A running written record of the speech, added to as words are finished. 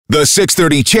The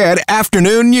 6:30 CHED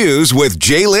Afternoon News with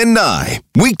Jaylen Nye.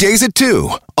 Weekdays at 2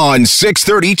 on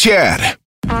 6:30 CHED.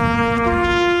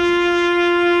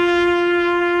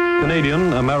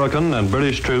 Canadian, American, and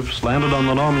British troops landed on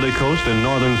the Normandy coast in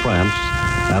northern France,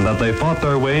 and that they fought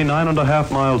their way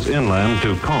 9.5 miles inland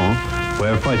to Caen,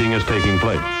 where fighting is taking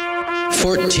place.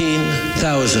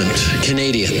 14,000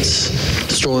 Canadians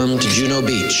stormed Juno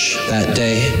Beach that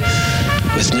day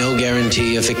with no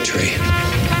guarantee of victory.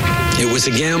 It was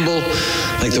a gamble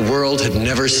like the world had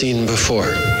never seen before.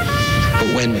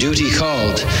 But when duty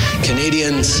called,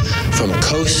 Canadians from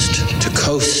coast to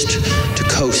coast to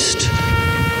coast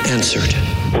answered.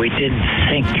 We didn't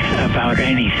think about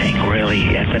anything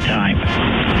really at the time.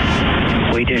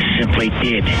 We just simply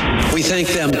did. We thank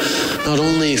them not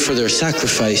only for their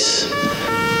sacrifice,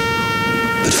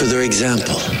 but for their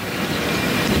example,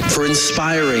 for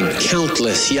inspiring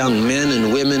countless young men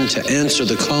and women to answer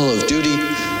the call of duty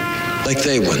like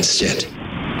they once did.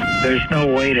 There's no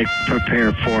way to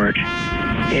prepare for it.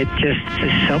 It just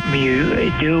is something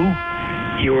you do.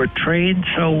 You were trained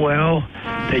so well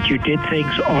that you did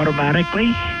things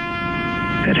automatically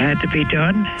that had to be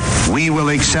done. We will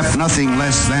accept nothing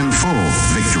less than full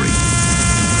victory.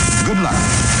 Good luck,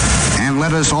 and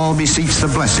let us all beseech the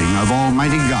blessing of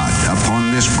Almighty God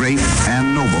upon this great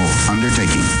and noble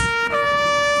undertaking.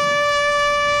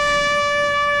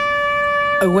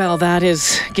 Well, that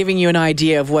is giving you an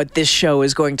idea of what this show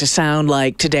is going to sound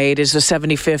like today. It is the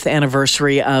 75th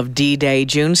anniversary of D-Day.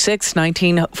 June 6,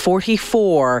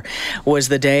 1944 was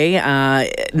the day.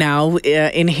 Now,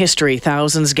 in history,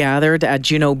 thousands gathered at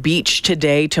Juno Beach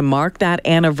today to mark that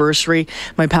anniversary.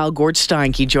 My pal Gord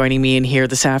Steinke joining me in here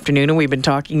this afternoon, and we've been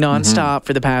talking nonstop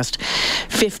for the past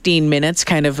 15 minutes,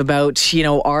 kind of about,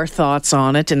 our thoughts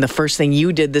on it. And the first thing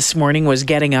you did this morning was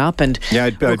getting up and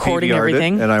recording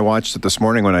everything. And I watched it this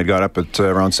morning when I got up at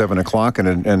around 7 o'clock,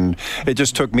 and it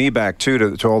just took me back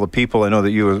to all the people. I know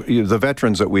that you the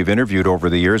veterans that we've interviewed over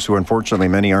the years, who unfortunately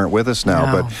many aren't with us now,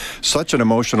 but such an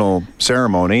emotional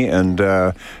ceremony, and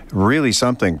really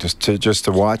something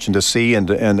to watch and to see, and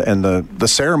the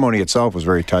ceremony itself was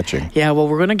very touching. Yeah, well,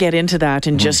 we're going to get into that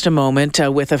in just a moment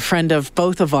with a friend of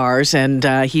both of ours, and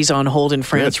he's on hold in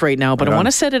France right now, but I want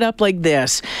to set it up like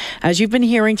this. As you've been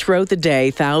hearing throughout the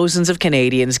day, thousands of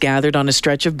Canadians gathered on a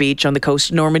stretch of beach on the coast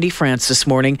of Normandy, France this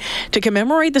morning to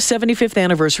commemorate the 75th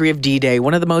anniversary of D-Day,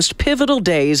 one of the most pivotal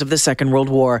days of the Second World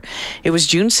War. It was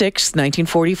June 6,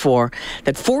 1944,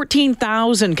 that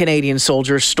 14,000 Canadian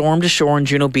soldiers stormed ashore on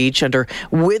Juno Beach under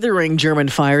withering German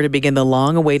fire to begin the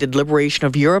long-awaited liberation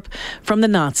of Europe from the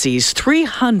Nazis.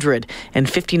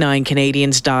 359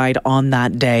 Canadians died on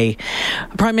that day.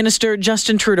 Prime Minister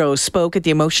Justin Trudeau spoke at the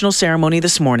emotional ceremony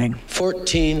this morning.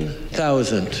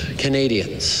 14,000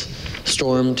 Canadians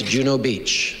stormed Juno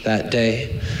Beach that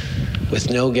day with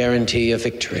no guarantee of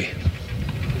victory.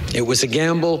 It was a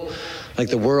gamble like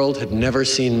the world had never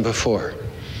seen before.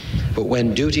 But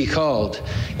when duty called,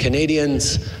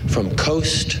 Canadians from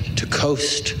coast to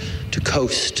coast to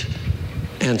coast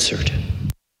answered.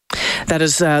 That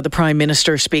is the Prime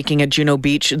Minister speaking at Juno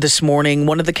Beach this morning.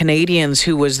 One of the Canadians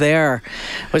who was there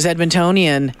was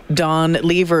Edmontonian Don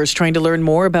Levers, trying to learn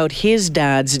more about his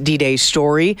dad's D-Day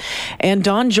story. And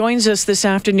Don joins us this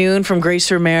afternoon from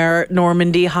Grey-sur-Mer,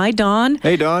 Normandy. Hi, Don.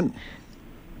 Hey, Don.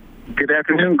 Good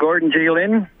afternoon, Gordon,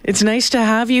 Jaylen. It's nice to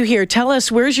have you here. Tell us,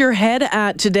 where's your head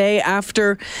at today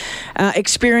after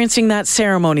experiencing that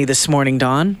ceremony this morning,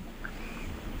 Don?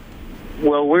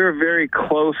 Well, we're very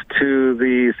close to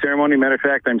the ceremony. Matter of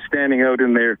fact, I'm standing out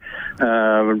in their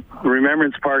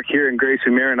Remembrance Park here in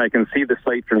Grey-sur-Mer, and I can see the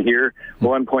site from here,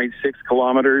 1.6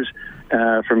 kilometers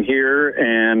from here.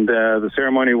 And the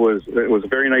ceremony was a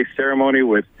very nice ceremony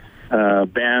with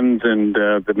bands and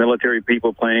the military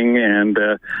people playing, and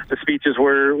the speeches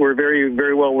were very,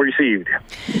 very well received.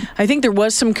 I think there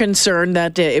was some concern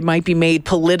that it might be made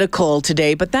political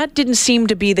today, but that didn't seem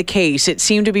to be the case. It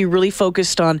seemed to be really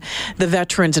focused on the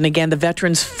veterans, and again, the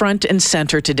veterans front and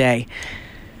center today.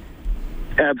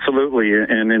 Absolutely,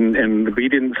 and we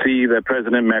didn't see the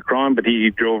President Macron, but he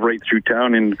drove right through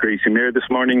town in Grey-sur-Mer this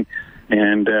morning,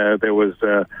 and there was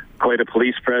quite a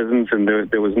police presence, and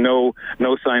there was no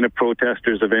sign of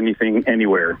protesters of anything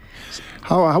anywhere.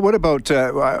 What about,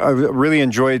 I really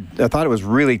enjoyed, I thought it was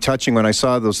really touching when I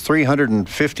saw those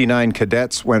 359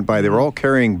 cadets went by. They were all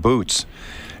carrying boots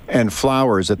and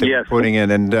flowers that they were putting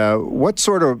in. And what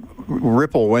sort of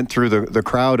ripple went through the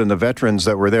crowd and the veterans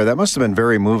that were there? That must have been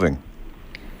very moving.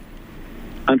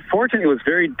 unfortunately, it was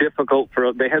very difficult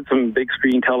they had some big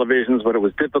screen televisions, but it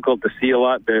was difficult to see a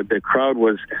lot. The crowd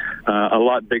was a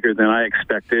lot bigger than I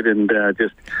expected, and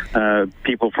just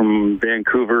people from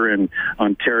Vancouver and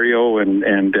Ontario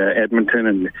and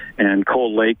Edmonton and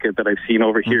Cold Lake that I've seen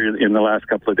over here in the last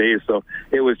couple of days. So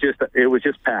it was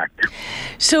just packed.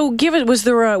 So was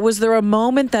there a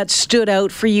moment that stood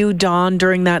out for you, Don,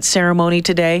 during that ceremony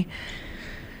today?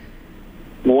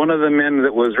 One of the men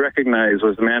that was recognized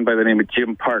was a man by the name of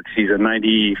Jim Parks. He's a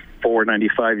 94,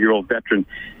 95-year-old veteran.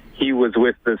 He was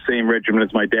with the same regiment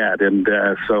as my dad, and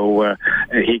so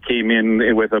he came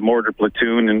in with a mortar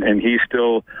platoon, and he's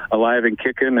still alive and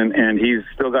kicking, and he's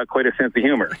still got quite a sense of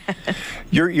humor.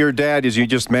 Your dad, as you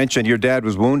just mentioned, your dad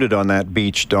was wounded on that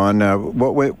beach, Don.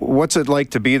 What's it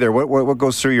like to be there? What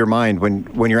goes through your mind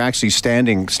when you're actually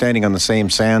standing on the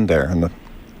same sand there?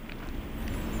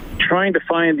 Trying to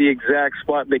find the exact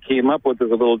spot they came up with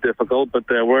is a little difficult, but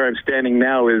where I'm standing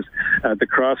now is at the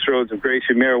crossroads of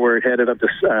Grace-Humeur, where it headed up to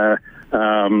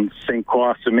St.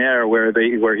 Croix-sur-Mer, where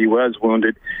he was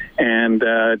wounded, and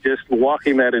just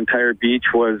walking that entire beach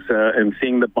was and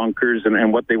seeing the bunkers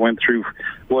and what they went through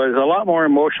was a lot more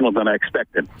emotional than I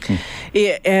expected.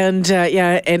 Yeah,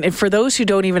 and for those who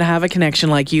don't even have a connection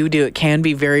like you do, it can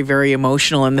be very, very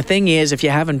emotional. And the thing is, if you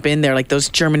haven't been there, like those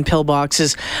German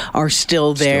pillboxes are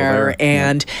still there.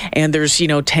 And there's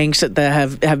tanks that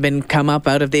have been come up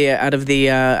out of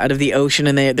the ocean,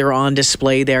 and they're on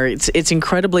display there. It's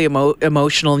incredibly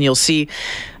emotional, and you'll see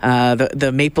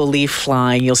the maple leaf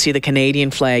flying, you'll see the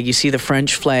Canadian flag, you see the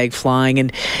French flag flying,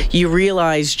 and you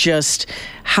realize just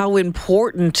how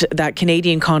important that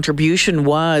Canadian contribution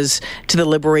was to the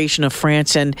liberation of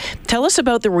France. And tell us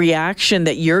about the reaction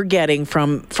that you're getting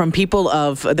from people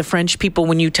of the French people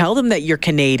when you tell them that you're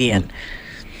Canadian.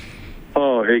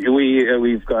 Oh,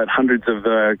 we've got hundreds of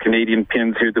Canadian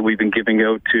pins here that we've been giving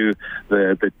out to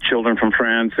the children from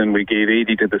France, and we gave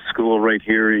 80 to the school right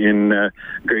here in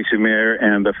Grace-Humeur,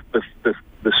 and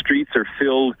the streets are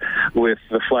filled with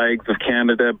the flags of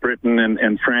Canada, Britain,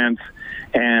 and France.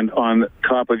 And on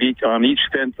top of each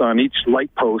fence, on each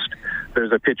light post,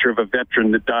 there's a picture of a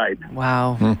veteran that died.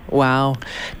 Wow. Wow.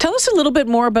 Tell us a little bit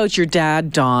more about your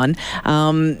dad, Don,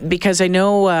 because I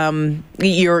know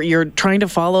you're trying to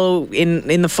follow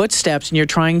in the footsteps, and you're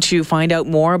trying to find out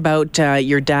more about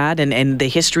your dad and the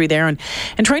history there, and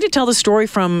trying to tell the story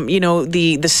from the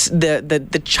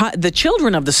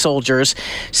children of the soldiers.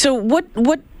 So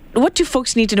what do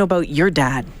folks need to know about your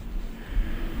dad?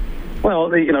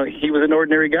 Well, he was an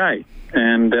ordinary guy.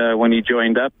 And when he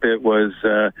joined up, it was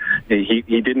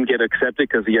he didn't get accepted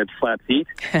because he had flat feet.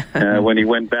 When he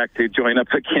went back to join up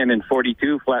again in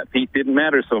 42, flat feet didn't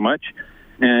matter so much.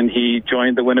 And he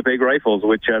joined the Winnipeg Rifles,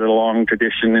 which had a long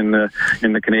tradition in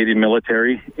the Canadian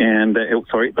military, and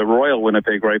the Royal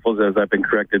Winnipeg Rifles, as I've been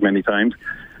corrected many times.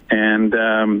 And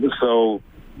so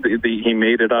he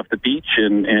made it off the beach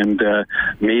and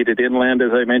made it inland,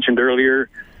 as I mentioned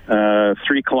earlier. 3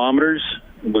 kilometers,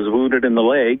 was wounded in the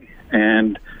leg,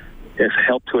 and it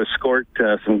helped to escort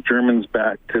some Germans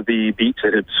back to the beach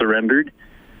that had surrendered.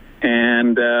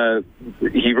 And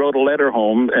he wrote a letter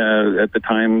home at the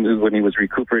time when he was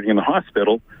recuperating in the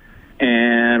hospital.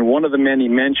 And one of the men he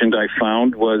mentioned, I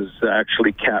found, was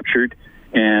actually captured,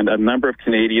 and a number of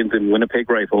Canadians in Winnipeg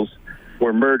Rifles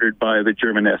were murdered by the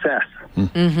German SS.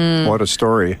 Mm-hmm. What a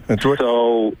story.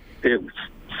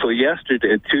 So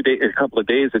yesterday, a couple of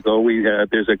days ago,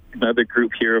 there's another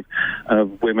group here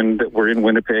of women that were in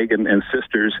Winnipeg and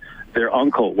sisters. Their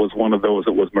uncle was one of those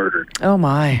that was murdered. Oh,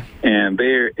 my. And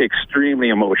they're extremely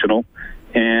emotional.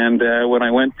 And when I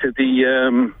went to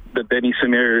the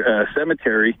Bény-sur-Mer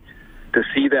cemetery to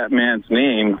see that man's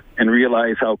name and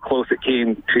realize how close it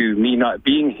came to me not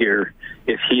being here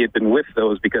if he had been with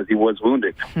those because he was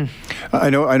wounded. I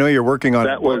know you're working on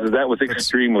that was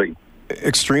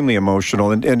extremely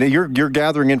emotional, and you're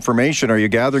gathering information. Are you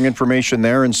gathering information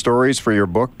there and stories for your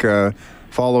book,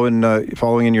 following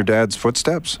in your dad's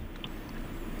footsteps?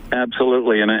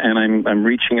 Absolutely, and I'm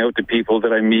reaching out to people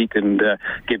that I meet and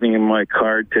giving them my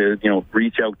card to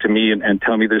reach out to me and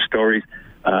tell me their stories.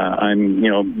 I'm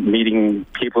meeting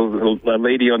people. A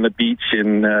lady on the beach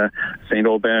in St.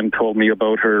 Aubin told me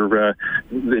about her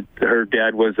that her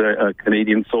dad was a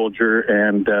Canadian soldier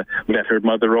and met her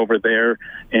mother over there,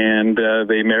 and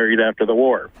they married after the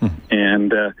war.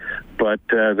 And but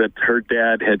that her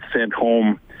dad had sent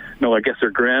home. No, I guess her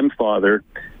grandfather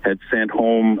had sent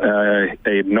home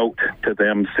a note to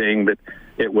them saying that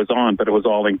it was on, but it was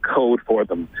all in code for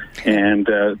them, and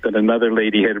that another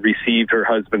lady had received her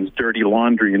husband's dirty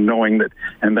laundry, and knowing that,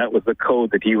 and that was the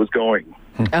code that he was going.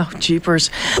 Oh, jeepers!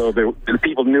 So the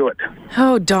people knew it.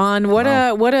 Oh, Don, what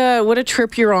a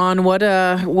trip you're on! What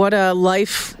a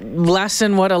life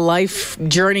lesson! What a life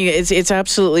journey! It's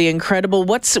absolutely incredible.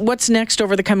 What's next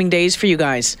over the coming days for you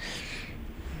guys?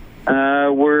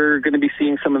 We're going to be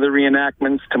seeing some of the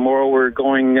reenactments. Tomorrow we're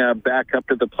going back up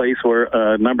to the place where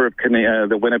a number of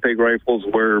the Winnipeg Rifles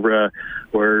were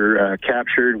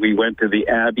captured. We went to the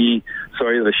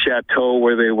the chateau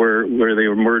where they were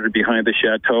murdered behind the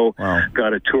chateau. Wow.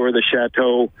 Got a tour of the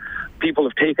chateau. People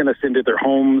have taken us into their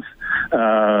homes,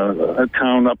 a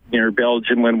town up near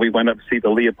Belgium. When we went up to see the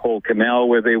Leopold Canal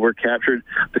where they were captured,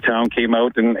 the town came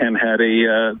out and had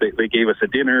they gave us a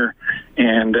dinner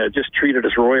and just treated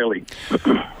us royally.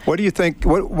 What do you think?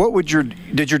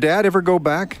 Did your dad ever go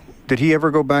back? Did he ever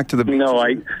go back to the beaches? No,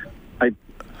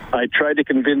 I tried to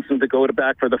convince him to go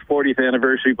back for the 40th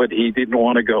anniversary, but he didn't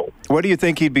want to go. What do you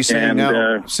think he'd be saying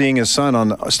now, seeing his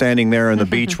son standing there on the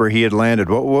beach where he had landed?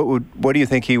 What do you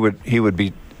think he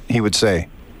would say?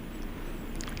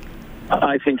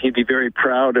 I think he'd be very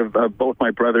proud of both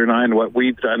my brother and I and what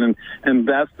we've done, and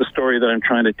that's the story that I'm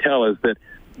trying to tell, is that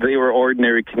they were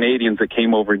ordinary Canadians that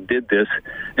came over and did this,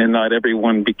 and not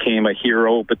everyone became a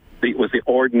hero, but it was the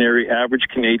ordinary average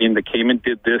Canadian that came and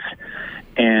did this.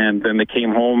 And then they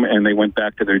came home and they went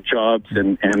back to their jobs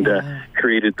and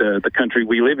created the country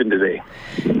we live in today.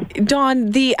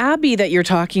 Don, the abbey that you're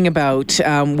talking about,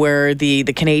 where the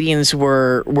Canadians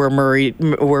were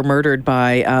murdered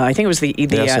by, I think it was the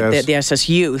SS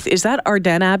Youth. Is that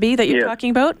Ardennes Abbey that you're talking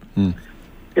about? Hmm.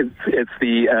 It's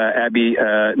the Abbey.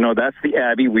 No, that's the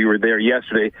Abbey. We were there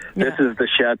yesterday. Yeah. This is the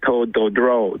Chateau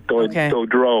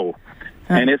Dodreau.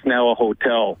 And it's now a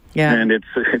hotel, and it's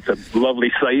a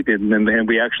lovely site, and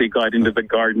we actually got into the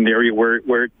garden area where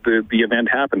the event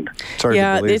happened.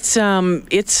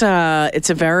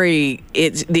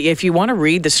 If you want to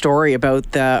read the story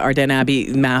about the Ardennes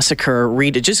Abbey massacre,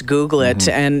 read it. Just Google it,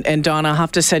 and Don, I'll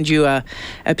have to send you a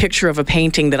picture of a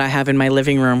painting that I have in my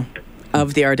living room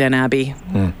of the Ardennes Abbey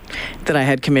that I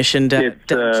had commissioned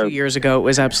 2 years ago. It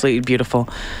was absolutely beautiful.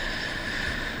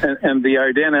 And the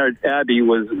Ardennes Abbey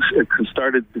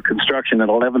started the construction at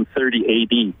 1130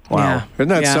 AD. Wow, yeah. Isn't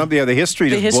that something? Yeah, the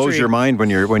history blows your mind when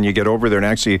you get over there and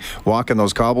actually walk in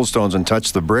those cobblestones and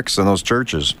touch the bricks in those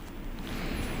churches.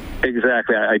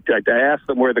 Exactly. I asked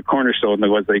them where the cornerstone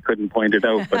was. They couldn't point it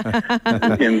out. But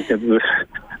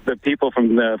the people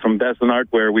from Beslan-Art,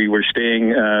 where we were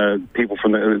staying, people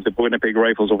from the Winnipeg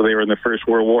Rifles over there in the First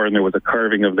World War, and there was a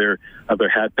carving of their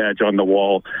hat badge on the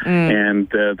wall. And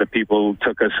the people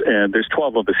took us, and there's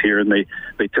 12 of us here, and they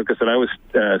took us, and I was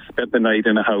spent the night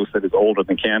in a house that is older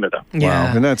than Canada. Yeah.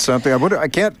 Wow, and that's something. I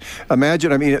can't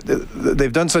imagine. I mean,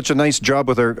 they've done such a nice job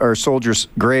with our soldiers'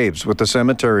 graves, with the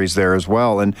cemeteries there as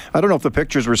well. And I don't know if the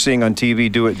pictures we're seeing on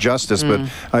TV do it justice, but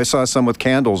I saw some with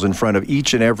candles in front of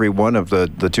each and every one of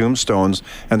the tombstones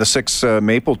and the 6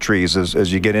 maple trees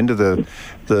as you get into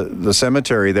the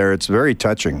cemetery there. It's very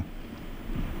touching.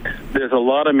 There's a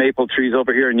lot of maple trees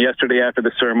over here, and yesterday after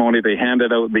the ceremony, they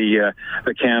handed out the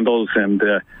candles, and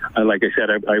like I said,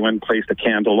 I went and placed a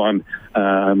candle on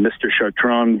Mr.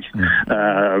 Chartrand's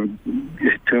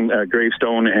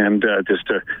gravestone, and just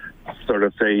to sort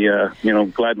of say,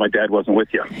 glad my dad wasn't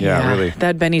with you. Yeah, really.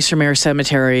 That Benny-sur-Mer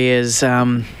Cemetery is...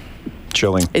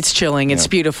 chilling. It's chilling. It's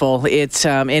beautiful. It's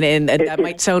and that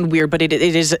might sound weird, but it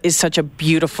is such a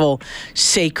beautiful,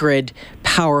 sacred,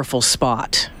 powerful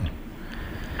spot.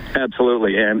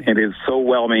 Absolutely, and it is so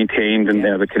well maintained, and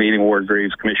the Canadian War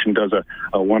Graves Commission does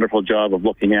a wonderful job of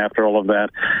looking after all of that.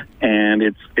 And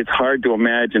it's hard to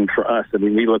imagine for us. I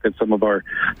mean, we look at some of our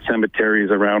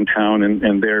cemeteries around town,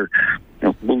 and they're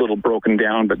a little broken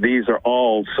down, but these are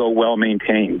all so well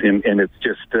maintained, and it's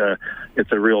just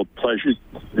it's a real pleasure.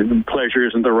 Pleasure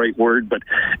isn't the right word, but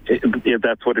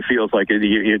that's what it feels like.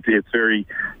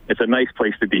 It's a nice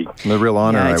place to be. A real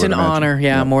honor. Yeah, it's an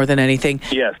honor, more than anything.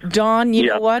 Yes. Don, you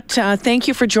know what? Thank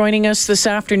you for joining us this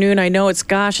afternoon. I know it's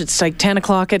like 10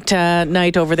 o'clock at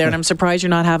night over there, and I'm surprised you're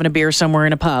not having a beer somewhere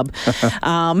in a pub.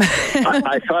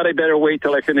 I thought I'd better wait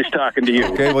till I finish talking to you.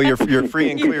 Okay, well, you're free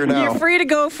and clear now. You're free to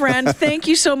go, friend. Thank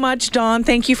you so much, Don.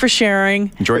 Thank you for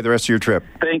sharing. Enjoy the rest of your trip.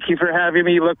 Thank you for having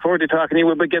me. Look forward to talking to you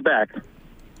when we get back.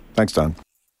 Thanks, Don.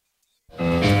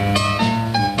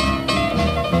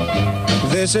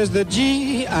 This is the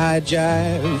G.I.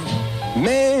 Jive,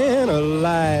 man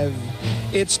alive.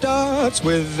 It starts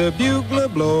with the bugler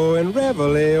blowing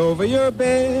reveille over your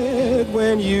bed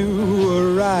when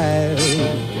you arrive.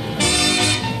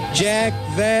 Jack,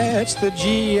 that's the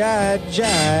G.I.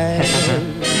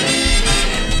 jive.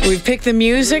 We've picked the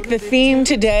music. The theme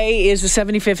today is the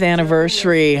 75th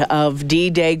anniversary of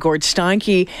D-Day. Gord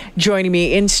Steinke joining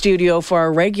me in studio for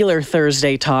our regular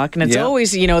Thursday talk. And it's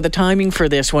always, the timing for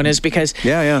this one is because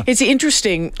it's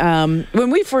interesting. When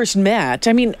we first met,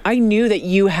 I mean, I knew that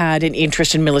you had an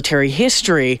interest in military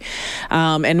history.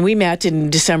 And we met in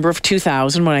December of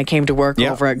 2000 when I came to work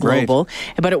over at Global.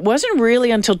 Right. But it wasn't really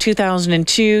until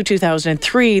 2002,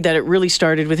 2003 that it really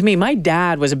started with me. My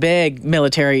dad was a big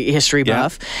military history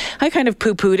buff. I kind of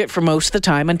poo-pooed it for most of the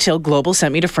time until Global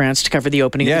sent me to France to cover the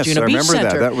opening of the Juno Beach Center. Yes, I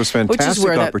remember that. That was a fantastic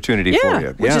opportunity for you.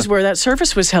 Which is where that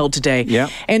service was held today. Yeah.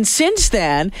 And since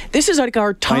then, this is like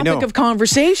our topic of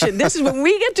conversation. This is when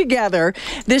we get together,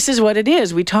 this is what it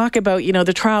is. We talk about,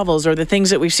 the travels or the things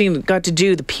that we've seen, got to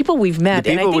do, the people we've met.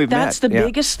 And I think that's the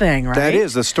biggest thing, right? That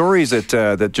is. The stories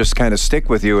that just kind of stick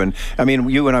with you. And, I mean,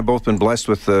 you and I both been blessed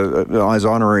with as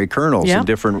honorary colonels in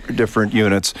different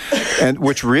units, and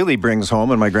which really brings home,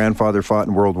 and my grandfather fought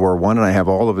in World War I, and I have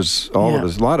a lot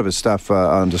of his stuff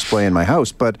on display in my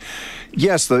house. But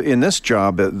yes, in this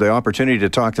job, the opportunity to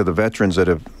talk to the veterans that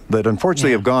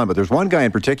unfortunately have gone. But there's one guy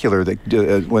in particular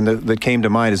that came to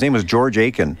mind. His name was George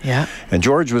Aiken. Yeah. And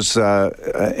George was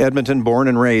Edmonton born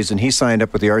and raised, and he signed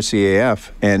up with the RCAF.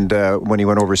 And when he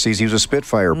went overseas, he was a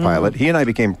Spitfire pilot. He and I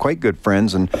became quite good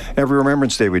friends, and every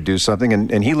Remembrance Day we'd do something.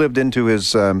 And he lived into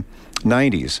his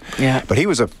 90s. Yeah. But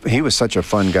he was such a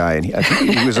fun guy, and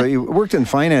he worked in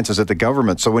finances at the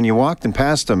government. So when you walked and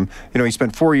passed him, he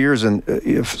spent 4 years in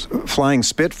flying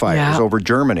Spitfires over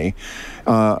Germany,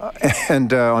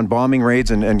 and on bombing raids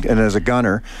and as a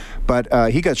gunner.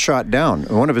 But he got shot down.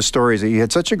 One of his stories, he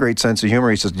had such a great sense of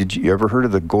humor. He says, "Did you ever heard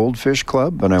of the Goldfish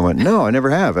Club?" And I went, "No, I never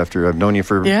have. After I've known you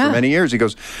for many years." He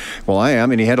goes, "Well, I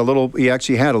am." And he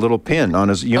actually had a little pin on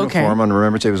his uniform on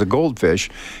Remembrance Day. It was a goldfish.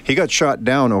 He got shot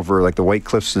down over like the White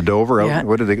Cliffs of Dover,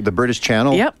 the British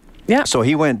Channel. Yep. Yeah. So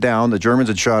he went down. The Germans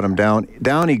had shot him down.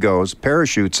 Down he goes,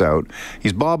 parachutes out.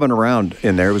 He's bobbing around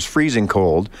in there. It was freezing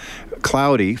cold,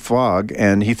 cloudy, fog,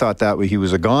 and he thought that he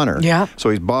was a goner. Yeah. So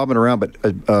he's bobbing around, but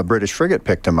a British frigate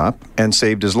picked him up and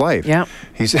saved his life. Yeah.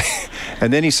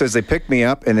 And then he says they picked me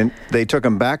up, and then they took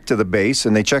him back to the base,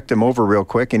 and they checked him over real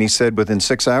quick, and he said within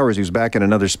 6 hours he was back in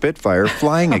another Spitfire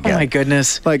flying again. Oh my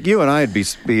goodness! Like you and I'd be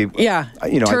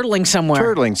turtling somewhere.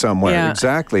 Turtling somewhere,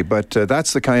 exactly. But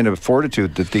that's the kind of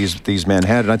fortitude that these men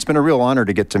had, and it's been a real honor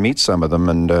to get to meet some of them.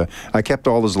 And I kept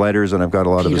all his letters, and I've got a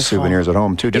lot of his souvenirs at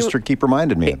home too, just to keep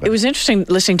reminding me of it. It was interesting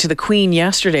listening to the Queen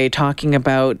yesterday talking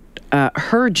about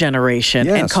her generation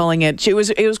and calling it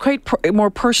was quite more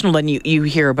personal than you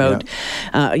hear about,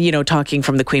 talking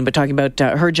from the Queen, but talking about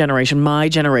her generation, my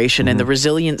generation, and the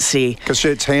resiliency. Because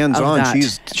it's hands-on.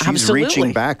 She's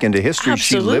reaching back into history.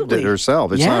 Absolutely. She lived it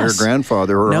herself. It's not her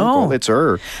grandfather or uncle. It's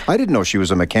her. I didn't know she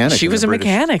was a mechanic. She was a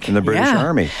mechanic in the British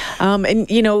Army.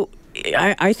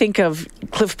 I think of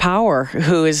Cliff Power,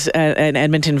 who is an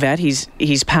Edmonton vet.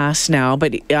 He's passed now,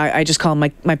 but I just call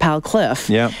him my pal Cliff.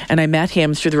 Yeah. And I met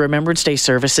him through the Remembrance Day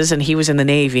services, and he was in the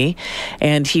Navy,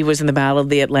 and he was in the Battle of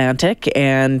the Atlantic.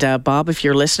 And Bob, if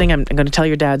you're listening, I'm going to tell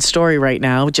your dad's story right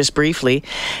now, just briefly.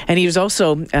 And he was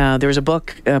also, there was a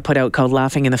book put out called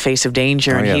Laughing in the Face of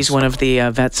Danger, and he's one of the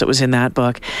vets that was in that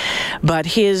book. But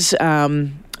his...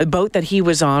 the boat that he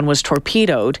was on was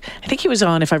torpedoed. I think he was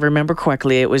on, if I remember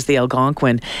correctly, it was the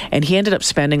Algonquin, and he ended up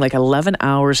spending like 11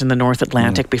 hours in the North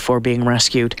Atlantic before being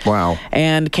rescued. Wow.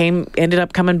 And ended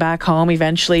up coming back home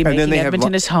eventually, making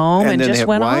Edmonton his home, and just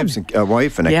went on. A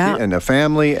wife and a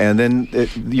family, and then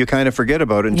you kind of forget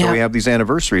about it until we have these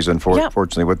anniversaries,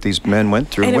 unfortunately, what these men went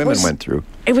through and women went through.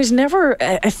 It was never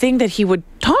a thing that he would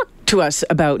talk to us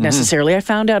about necessarily. I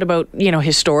found out about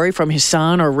his story from his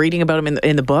son or reading about him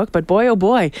in the book, but boy oh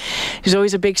boy, there's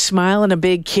always a big smile and a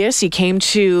big kiss. He came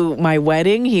to my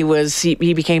wedding. He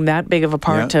became that big of a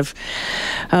part of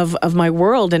my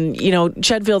world. And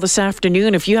Chedville, this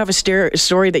afternoon, if you have a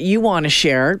story that you want to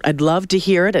share, I'd love to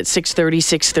hear it at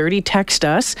 630. Text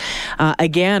us.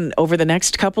 Again, over the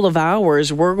next couple of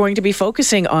hours, we're going to be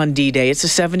focusing on D-Day. It's the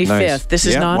 75th. Nice. This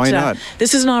is not.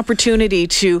 This is an opportunity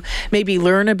to maybe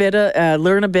learn a bit,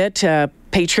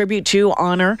 pay tribute to,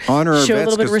 honor show a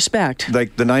little bit of respect.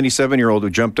 Like the 97-year-old who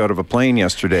jumped out of a plane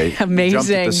yesterday. Amazing.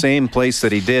 Jumped at the same place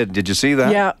that he did. Did you see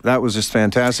that? Yeah. That was just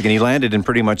fantastic. And he landed in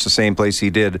pretty much the same place he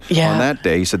did on that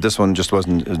day. He said this one just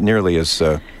wasn't nearly as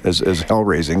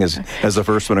hell-raising as the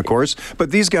first one, of course.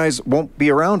 But these guys won't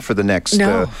be around for the next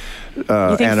You think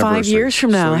 5 anniversary. years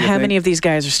from now, So you how think- many of these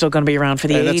guys are still going to be around for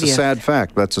the 80th? That's a sad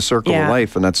fact. That's a circle Yeah. of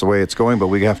life, and that's the way it's going. But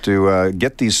we have to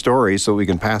get these stories so we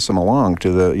can pass them along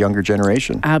to the younger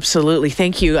generation. Absolutely.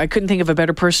 Thank you. I couldn't think of a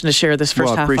better person to share this first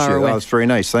Well, I half appreciate hour it. with. That's very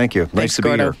nice. Thank you. Thanks, Nice to be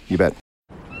Gordo. here. You bet.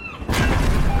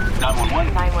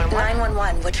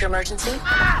 911, what's your emergency?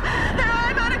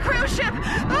 I'm on a cruise ship.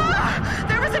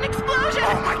 There was an explosion.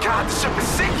 Oh my God, the ship is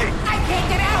sinking. I can't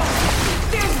get out.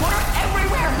 There's water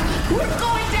everywhere. We're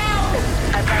going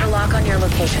down. I've got a lock on your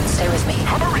location. Stay with me.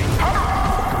 Hurry,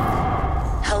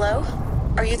 hurry. Hello?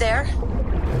 Are you there?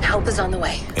 Help is on the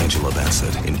way. Angela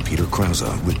Bassett and Peter Krause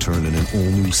return in an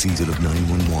all-new season of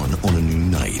 911 on a new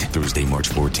night. Thursday, March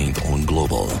 14th on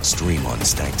Global. Stream on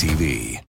Stack TV.